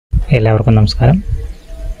എല്ലാവർക്കും നമസ്കാരം.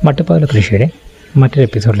 മട്ടുപ്പാവിലെ കൃഷിയുടെ മറ്റൊരു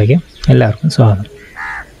എപ്പിസോഡിലേക്ക് എല്ലാവർക്കും സ്വാഗതം.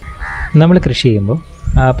 നമ്മൾ കൃഷി ചെയ്യുമ്പോൾ,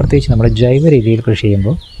 പ്രത്യേകിച്ച് നമ്മൾ ജൈവ രീതിയിൽ കൃഷി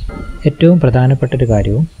ചെയ്യുമ്പോൾ ഏറ്റവും പ്രധാനപ്പെട്ടൊരു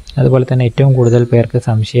കാര്യവും അതുപോലെ തന്നെ ഏറ്റവും കൂടുതൽ പേർക്ക്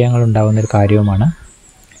സംശയങ്ങൾ ഉണ്ടാകുന്നൊരു കാര്യവുമാണ്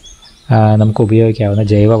നമുക്ക് ഉപയോഗിക്കാവുന്ന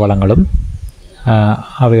ജൈവവളങ്ങളും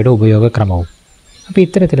അവയുടെ ഉപയോഗക്രമവും. അപ്പോൾ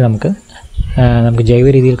ഇത്തരത്തിൽ നമുക്ക് ജൈവ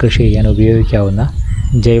രീതിയിൽ കൃഷി ചെയ്യാൻ ഉപയോഗിക്കാവുന്ന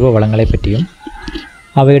ജൈവവളങ്ങളെ പറ്റിയും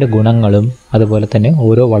അവയുടെ ഗുണങ്ങളും അതുപോലെ തന്നെ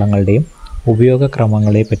ഓരോ വളങ്ങളുടെയും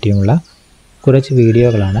ഉപയോഗക്രമങ്ങളെ പറ്റിയുമുള്ള കുറച്ച്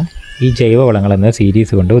വീഡിയോകളാണ് ഈ ജൈവവളങ്ങൾ എന്ന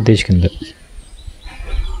സീരീസ് കൊണ്ട് ഉദ്ദേശിക്കുന്നത്.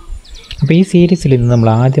 അപ്പോൾ ഈ സീരീസിൽ ഇന്ന് നമ്മൾ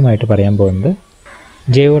ആദ്യമായിട്ട് പറയാൻ പോകുന്നത്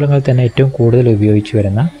ജൈവവളങ്ങൾ തന്നെ ഏറ്റവും കൂടുതൽ ഉപയോഗിച്ച്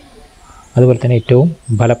വരുന്ന അതുപോലെ തന്നെ ഏറ്റവും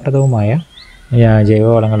ഫലപ്രദവുമായ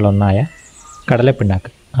ജൈവവളങ്ങളിലൊന്നായ കടലപ്പിണ്ണാക്ക്,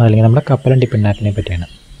 അല്ലെങ്കിൽ നമ്മുടെ കപ്പലണ്ടി പിണ്ണാക്കിനെ പറ്റിയാണ്.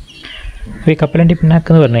 അപ്പോൾ ഈ കപ്പലണ്ടി പിണ്ണാക്ക്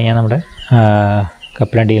എന്ന് പറഞ്ഞു കഴിഞ്ഞാൽ നമ്മുടെ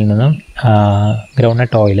കപ്പലണ്ടിയിൽ നിന്നും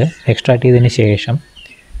ഗ്രൗണ്ട്നട്ട് ഓയിൽ എക്സ്ട്രാക്ട് ചെയ്തതിന് ശേഷം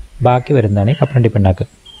ബാക്കി വരുന്നതാണ് ഈ കപ്പലണ്ടി പിണ്ണാക്ക്.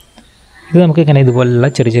 ഇത് നമുക്ക് ഇങ്ങനെ ഇതുപോലുള്ള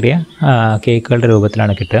ചെറിയ ചെറിയ കേക്കുകളുടെ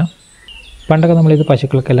രൂപത്തിലാണ് കിട്ടുക. പണ്ടൊക്കെ നമ്മളിത്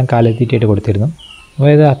പശുക്കൾക്കെല്ലാം കാലിത്തീറ്റയായിട്ട് കൊടുത്തിരുന്നു. അപ്പോൾ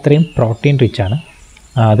ഇത് അത്രയും പ്രോട്ടീൻ റിച്ചാണ്,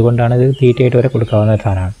 അതുകൊണ്ടാണ് ഇത് തീറ്റയായിട്ട് വരെ കൊടുക്കാവുന്ന ഒരു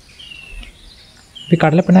സാധനമാണ്. ഈ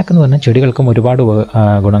കടലപ്പിണ്ണാക്ക് എന്ന് പറഞ്ഞാൽ ചെടികൾക്കും ഒരുപാട്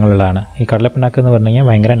ഗുണങ്ങളുള്ളതാണ്. ഈ കടലപ്പിണ്ണാക്ക് എന്ന് പറഞ്ഞു കഴിഞ്ഞാൽ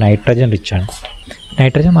ഭയങ്കര നൈട്രജൻ റിച്ചാണ്.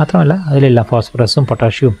 നൈട്രജൻ മാത്രമല്ല, അതിലെല്ലാം ഫോസ്ഫറസും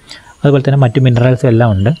പൊട്ടാഷ്യവും അതുപോലെ തന്നെ മറ്റ് മിനറൽസും എല്ലാം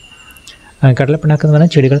ഉണ്ട്. കടലപ്പിണ്ണാക്ക് എന്ന്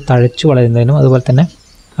പറഞ്ഞാൽ ചെടികൾ തഴച്ചു വളരുന്നതിനും അതുപോലെ തന്നെ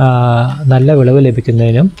നല്ല വിളവ്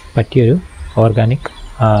ലഭിക്കുന്നതിനും പറ്റിയൊരു ഓർഗാനിക്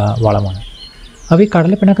വളമാണ്. അപ്പോൾ ഈ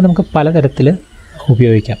കടലപ്പിണ്ണാക്ക് നമുക്ക് പലതരത്തിൽ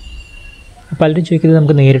ഉപയോഗിക്കാം. പലരും ചോദിക്കുന്നത്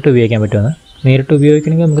നമുക്ക് നേരിട്ട് ഉപയോഗിക്കാൻ പറ്റുമെന്ന്. നേരിട്ട്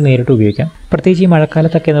ഉപയോഗിക്കണമെങ്കിൽ നമുക്ക് നേരിട്ട് ഉപയോഗിക്കാം. പ്രത്യേകിച്ച് ഈ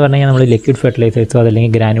മഴക്കാലത്തൊക്കെ എന്ന് പറഞ്ഞു കഴിഞ്ഞാൽ നമ്മൾ ലിക്വിഡ് ഫെർട്ടിലൈസേഴ്സോ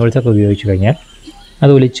അതല്ലെങ്കിൽ ഗ്രാനുവൽസൊക്കെ ഉപയോഗിച്ച് കഴിഞ്ഞാൽ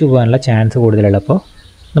അത് ഒലിച്ചു പോകാനുള്ള ചാൻസ് കൂടുതലുള്ളപ്പോൾ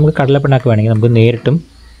നമുക്ക് കടലപ്പിണ്ണാക്ക് വേണമെങ്കിൽ നമുക്ക് നേരിട്ടും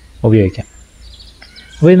ഉപയോഗിക്കാം.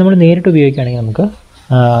 അപ്പോൾ ഇത് നമ്മൾ നേരിട്ട് ഉപയോഗിക്കുകയാണെങ്കിൽ നമുക്ക്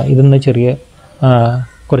ഇതൊന്ന്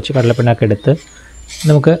കുറച്ച് കടലപ്പിണ്ണാക്ക് എടുത്ത്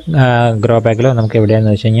നമുക്ക് ഗ്രോ ബാഗിലോ നമുക്ക്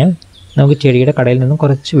എവിടെയാണെന്ന് വെച്ച് കഴിഞ്ഞാൽ നമുക്ക് ചെടിയുടെ കടയിൽ നിന്നും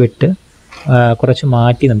കുറച്ച് വിട്ട് കുറച്ച്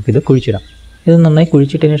മാറ്റി നമുക്കിത് കുഴിച്ചിടാം. ഇത് നന്നായി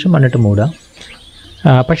കുഴിച്ചിട്ടതിന് ശേഷം മണ്ണിട്ട് മൂടാം.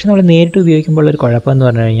 പക്ഷേ നമ്മൾ നേരിട്ട് ഉപയോഗിക്കുമ്പോൾ ഒരു കുഴപ്പമെന്ന്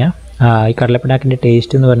പറഞ്ഞു കഴിഞ്ഞാൽ ഈ കടലപ്പിണ്ണാക്കിൻ്റെ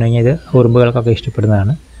ടേസ്റ്റ് എന്ന് പറഞ്ഞു കഴിഞ്ഞാൽ ഇത് ഉറുമ്പുകൾക്കൊക്കെ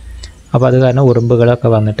ഇഷ്ടപ്പെടുന്നതാണ്. അപ്പോൾ അത് കാരണം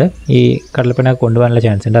ഉറുമ്പുകളൊക്കെ വന്നിട്ട് ഈ കടലപ്പിണ്ണാക്ക് കൊണ്ടുപോകാനുള്ള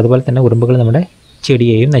ചാൻസ് ഉണ്ട്. അതുപോലെ തന്നെ ഉറുമ്പുകൾ നമ്മുടെ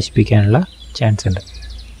ചെടിയെയും നശിപ്പിക്കാനുള്ള ചാൻസ് ഉണ്ട്.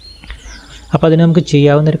 അപ്പോൾ അതിന് നമുക്ക്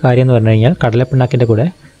ചെയ്യാവുന്നൊരു കാര്യം എന്ന് പറഞ്ഞു കഴിഞ്ഞാൽ കടലപ്പിണ്ണാക്കിൻ്റെ കൂടെ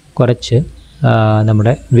കുറച്ച്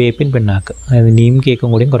നമ്മുടെ വേപ്പിൻ പിണ്ണാക്ക്, അതായത് നീം കേക്കും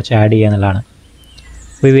കൂടിയും കുറച്ച് ആഡ് ചെയ്യുക എന്നുള്ളതാണ്.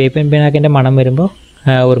 അപ്പോൾ ഈ വേപ്പിൻ പിണ്ണാക്കിൻ്റെ മണം വരുമ്പോൾ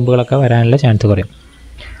ഉറുമ്പുകളൊക്കെ വരാനുള്ള ചാൻസ് കുറയും.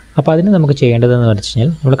 അപ്പോൾ അതിന് നമുക്ക് ചെയ്യേണ്ടതെന്ന് വെച്ച് കഴിഞ്ഞാൽ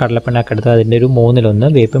നമ്മൾ കടലപ്പിണ്ണാക്ക് എടുത്ത് അതിൻ്റെ ഒരു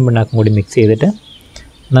 1/3 വേപ്പിൻ പിണ്ണാക്കും കൂടി മിക്സ് ചെയ്തിട്ട്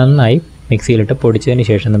നന്നായി മിക്സിയിലിട്ട് പൊടിച്ചതിന്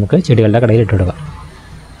ശേഷം നമുക്ക് ചെടികളുടെ കടയിൽ ഇട്ട് കൊടുക്കാം.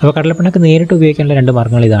 അപ്പോൾ കടലപ്പിണ്ണാക്ക് നേരിട്ട് ഉപയോഗിക്കാനുള്ള 2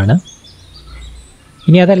 മാർഗ്ഗങ്ങൾ ഇതാണ്.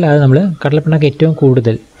 ഇനി അതല്ലാതെ നമ്മൾ കടലപ്പിണ്ണാക്ക് ഏറ്റവും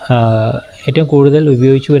കൂടുതൽ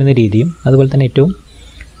ഉപയോഗിച്ച് വരുന്ന രീതിയും അതുപോലെ തന്നെ ഏറ്റവും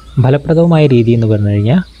ഫലപ്രദവുമായ രീതി എന്ന് പറഞ്ഞു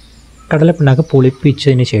കഴിഞ്ഞാൽ കടലപ്പിണ്ണാക്ക്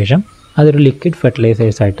പുളിപ്പിച്ചതിന് ശേഷം അതൊരു ലിക്വിഡ്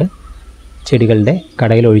ഫെർട്ടിലൈസേഴ്സായിട്ട് ചെടികളുടെ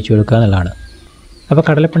കടയിൽ ഒഴിച്ചു കൊടുക്കുക എന്നുള്ളതാണ്. അപ്പോൾ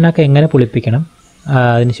കടലപ്പിണ്ണാക്ക് എങ്ങനെ പുളിപ്പിക്കണം,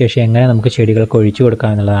 അതിനുശേഷം എങ്ങനെ നമുക്ക് ചെടികൾക്ക് ഒഴിച്ചു കൊടുക്കുക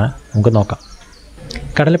എന്നുള്ളതാണ് നമുക്ക് നോക്കാം.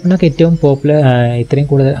 കടലപ്പിണ്ണാക്ക് ഏറ്റവും ഇത്രയും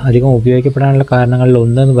അധികം ഉപയോഗിക്കപ്പെടാനുള്ള കാരണങ്ങളിൽ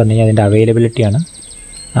ഒന്നെന്ന് പറഞ്ഞു കഴിഞ്ഞാൽ അതിൻ്റെ അവൈലബിലിറ്റിയാണ്.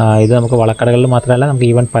 ഇത് നമുക്ക് വളക്കടകളിൽ മാത്രമല്ല, നമുക്ക്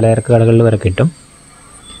ഈവൻ പലചരക്ക് കടകളിൽ വരെ കിട്ടും.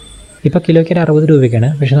 ഇപ്പോൾ കിലോയ്ക്ക് 60 രൂപയ്ക്കാണ്.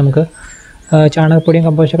 പക്ഷേ നമുക്ക് ചാണകപ്പൊടിയും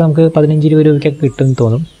കമ്പോസ്റ്റൊക്കെ നമുക്ക് 15-20 രൂപയ്ക്കൊക്കെ കിട്ടുമെന്ന്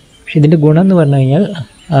തോന്നും. പക്ഷേ ഇതിൻ്റെ ഗുണം എന്ന് പറഞ്ഞു കഴിഞ്ഞാൽ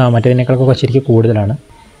മറ്റേതിനേക്കാളൊക്കെ ശരിക്കും കൂടുതലാണ്.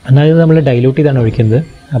 എന്നാൽ ഇത് നമ്മൾ ഡൈല്യൂട്ട് ചെയ്താണ് ഒഴിക്കുന്നത്.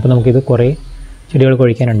 അപ്പോൾ നമുക്കിത് കുറേ ചെടികൾക്ക്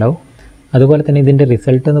ഒഴിക്കാനുണ്ടാവും. അതുപോലെ തന്നെ ഇതിൻ്റെ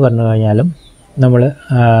റിസൾട്ട് എന്ന് പറഞ്ഞു കഴിഞ്ഞാലും നമ്മൾ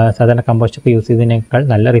സാധാരണ കമ്പോസ്റ്റൊക്കെ യൂസ് ചെയ്തതിനേക്കാൾ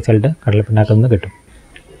നല്ല റിസൾട്ട് കടലപ്പിണ്ണാക്കിൽ നിന്ന് കിട്ടും.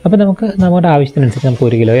 അപ്പോൾ നമുക്ക് നമ്മുടെ ആവശ്യത്തിനനുസരിച്ച് നമുക്ക്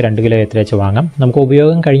 1 കിലോയോ 2 കിലോയോ എത്ര വെച്ച് വാങ്ങാം. നമുക്ക്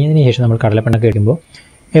ഉപയോഗം കഴിഞ്ഞതിന് ശേഷം നമ്മൾ കടലപ്പിണ്ണാക്ക് കഴിക്കുമ്പോൾ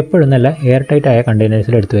എപ്പോഴും നല്ല എയർ ടൈറ്റ് ആയ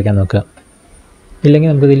കണ്ടെയ്നേഴ്സിൽ എടുത്ത് വയ്ക്കാൻ നോക്കുക. ഇല്ലെങ്കിൽ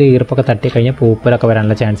നമുക്കിതിൽ ഈർപ്പൊക്കെ തട്ടിക്കഴിഞ്ഞാൽ പൂപ്പലൊക്കെ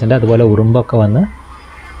വരാനുള്ള ചാൻസ് ഉണ്ട്. അതുപോലെ ഉറുമ്പൊക്കെ വന്ന്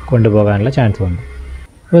കൊണ്ടുപോകാനുള്ള ചാൻസ് ഉണ്ട്.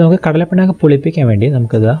 അപ്പോൾ നമുക്ക് കടലപ്പിണ്ണാക്ക് പുളിപ്പിക്കാൻ വേണ്ടി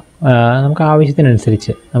നമുക്ക്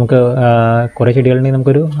ആവശ്യത്തിനനുസരിച്ച് നമുക്ക് കുറേ ചെടികളുണ്ടെങ്കിൽ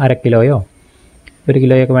നമുക്കൊരു 1/2 കിലോയോ 1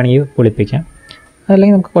 കിലോയോ ഒക്കെ വേണമെങ്കിൽ പുളിപ്പിക്കാം.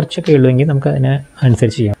 അതല്ലെങ്കിൽ നമുക്ക് കുറച്ചൊക്കെ ഉള്ളുവെങ്കിൽ നമുക്ക് അതിന്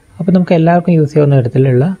അനുസരിച്ച് ചെയ്യാം. അപ്പോൾ നമുക്ക് എല്ലാവർക്കും യൂസ് ചെയ്യാവുന്ന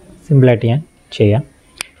തരത്തിലുള്ള സിമ്പിളായിട്ട് ചെയ്യാം.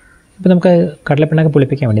 ഇപ്പോൾ നമുക്ക് കടലപ്പിണ്ണാക്ക്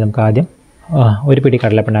പുളിപ്പിക്കാൻ വേണ്ടി നമുക്ക് ആദ്യം 1 പിടി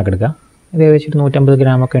കടലപ്പിണ്ണാക്ക് എടുക്കുക. ഇത് ഏകദേശം 150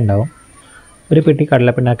 ഗ്രാമൊക്കെ ഉണ്ടാവും. 1 പിടി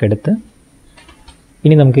കടലപ്പിണ്ണാക്ക് എടുത്ത്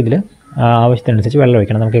ഇനി നമുക്കിതിൽ ആവശ്യത്തിനനുസരിച്ച് വെള്ളം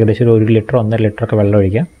ഒഴിക്കണം. നമുക്ക് ഏകദേശം 1 ലിറ്റർ 1.5 ലിറ്ററൊക്കെ വെള്ളം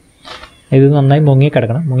ഒഴിക്കുക. ഇത് നന്നായി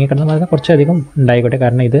മുങ്ങിക്കിടന്നാൽ കുറച്ചധികം ഉണ്ടായിക്കോട്ടെ,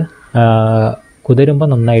 കാരണം ഇത് കുതിരുമ്പോൾ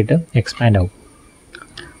നന്നായിട്ട് എക്സ്പാൻഡ് ആവും.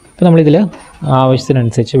 അപ്പോൾ നമ്മളിതിൽ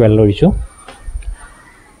ആവശ്യത്തിനനുസരിച്ച് വെള്ളം ഒഴിച്ചു.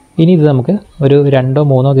 ഇനി ഇത് നമുക്ക് ഒരു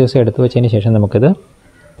 2-3 ദിവസം എടുത്ത് വെച്ചതിന് ശേഷം നമുക്കിത്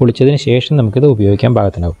പുളിച്ചതിന് ശേഷം നമുക്കിത് ഉപയോഗിക്കാൻ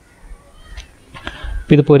പാകത്തിനാവും.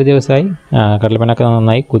 അപ്പോൾ ഇതിപ്പോൾ 1 ദിവസമായി കടലപ്പിണ്ണാക്ക്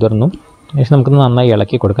നന്നായി കുതിർന്നു. ശേഷം നമുക്കൊന്ന് നന്നായി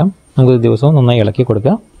ഇളക്കി കൊടുക്കാം. നമുക്ക് ദിവസവും നന്നായി ഇളക്കി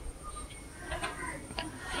കൊടുക്കുക.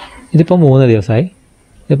 ഇതിപ്പോൾ 3 ദിവസമായി.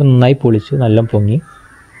 ഇതിപ്പോൾ നന്നായി പൊളിച്ചു, നല്ല പൊങ്ങി.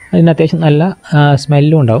 അതിന് അത്യാവശ്യം നല്ല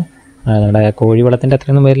സ്മെല്ലും ഉണ്ടാവും. നമ്മുടെ കോഴി വളത്തിൻ്റെ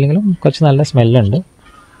അത്രയൊന്നും വരില്ലെങ്കിലും കുറച്ച് നല്ല സ്മെല്ലുണ്ട്.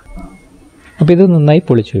 അപ്പോൾ ഇത് നന്നായി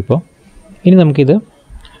പൊളിച്ചു. ഇപ്പോൾ ഇനി നമുക്കിത്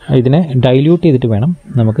ഇതിനെ ഡൈല്യൂട്ട് ചെയ്തിട്ട് വേണം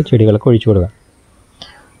നമുക്ക് ചെടികളൊക്കെ ഒഴിച്ചു കൊടുക്കാം.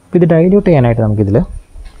 അപ്പോൾ ഇത് ഡൈല്യൂട്ട് ചെയ്യാനായിട്ട് നമുക്കിതിൽ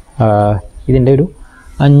ഇതിൻ്റെ ഒരു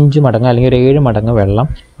 5 മടങ്ങ് അല്ലെങ്കിൽ ഒരു 7 മടങ്ങ് വെള്ളം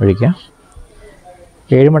ഒഴിക്കുക.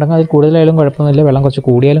 7 മടങ്ങ് അതിൽ കൂടുതലായാലും കുഴപ്പമൊന്നുമില്ല, വെള്ളം കുറച്ച്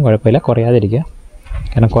കൂടിയാലും കുഴപ്പമില്ല, കുറയാതിരിക്കുക.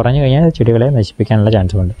 കാരണം കുറഞ്ഞു കഴിഞ്ഞാൽ ചെടികളെ നശിപ്പിക്കാനുള്ള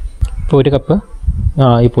ചാൻസുമുണ്ട്. ഇപ്പോൾ 1 കപ്പ്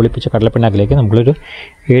ഈ പൊളിപ്പിച്ച കടലപ്പിണ്ണാക്കിലേക്ക് നമ്മളൊരു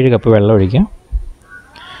 7 കപ്പ് വെള്ളം ഒഴിക്കുക.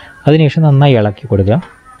 അതിനുശേഷം നന്നായി ഇളക്കി കൊടുക്കുക.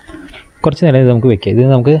 കുറച്ച് നേരം ഇത് നമുക്ക് വയ്ക്കുക. ഇത്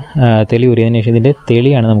നമുക്ക് തെളി ഊരിയതിന് ശേഷം ഇതിൻ്റെ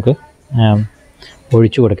തെളിയാണ് നമുക്ക്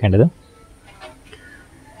ഒഴിച്ചു കൊടുക്കേണ്ടത്.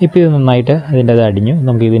 ഇപ്പോൾ ഇത് നന്നായിട്ട് അതിൻ്റെ അത് അടിഞ്ഞു.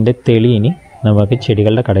 നമുക്ക് ഇതിൻ്റെ തെളി ഇനി നമുക്ക്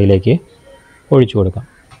ചെടികളുടെ കടയിലേക്ക് ഒഴിച്ചു കൊടുക്കാം.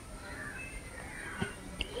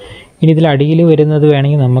 ഇനി ഇതിൽ അടിയിൽ വരുന്നത്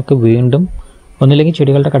വേണമെങ്കിൽ നമുക്ക് വീണ്ടും ഒന്നില്ലെങ്കിൽ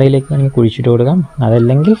ചെടികളുടെ കടയിലേക്ക് വേണമെങ്കിൽ കുഴിച്ചിട്ട് കൊടുക്കാം.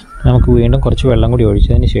 അതല്ലെങ്കിൽ നമുക്ക് വീണ്ടും കുറച്ച് വെള്ളം കൂടി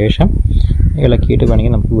ഒഴിച്ചതിന് ശേഷം ഇളക്കിയിട്ട്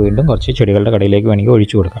വേണമെങ്കിൽ നമുക്ക് വീണ്ടും കുറച്ച് ചെടികളുടെ കടയിലേക്ക് വേണമെങ്കിൽ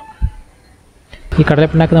ഒഴിച്ചു കൊടുക്കാം. ഈ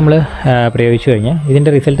കടലപ്പിണ്ണാക്ക് നമ്മൾ പ്രയോഗിച്ചു കഴിഞ്ഞാൽ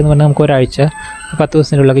ഇതിൻ്റെ റിസൾട്ട് എന്ന് പറഞ്ഞാൽ നമുക്ക് ഒരാഴ്ച 10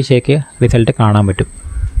 ദിവസത്തിനുള്ളിൽ ശേക്ക് റിസൾട്ട് കാണാൻ പറ്റും.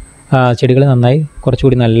 ചെടികൾ നന്നായി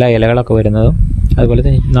കുറച്ചുകൂടി നല്ല ഇലകളൊക്കെ വരുന്നതും അതുപോലെ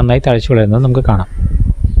തന്നെ നന്നായി തഴച്ചു വളരുന്നതും നമുക്ക് കാണാം.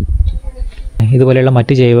 ഇതുപോലെയുള്ള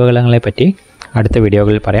മറ്റ് ജൈവവളങ്ങളെ പറ്റി അടുത്ത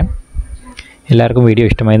വീഡിയോകളിൽ പറയാം. എല്ലാവർക്കും വീഡിയോ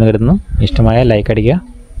ഇഷ്ടമായെന്ന് കരുതുന്നു. ഇഷ്ടമായാൽ ലൈക്ക് അടിക്കുക.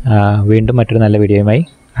 വീണ്ടും മറ്റൊരു നല്ല വീഡിയോയുമായി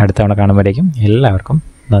അടുത്ത തവണ കാണുമ്പോഴേക്കും എല്ലാവർക്കും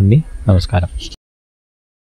നന്ദി, നമസ്കാരം.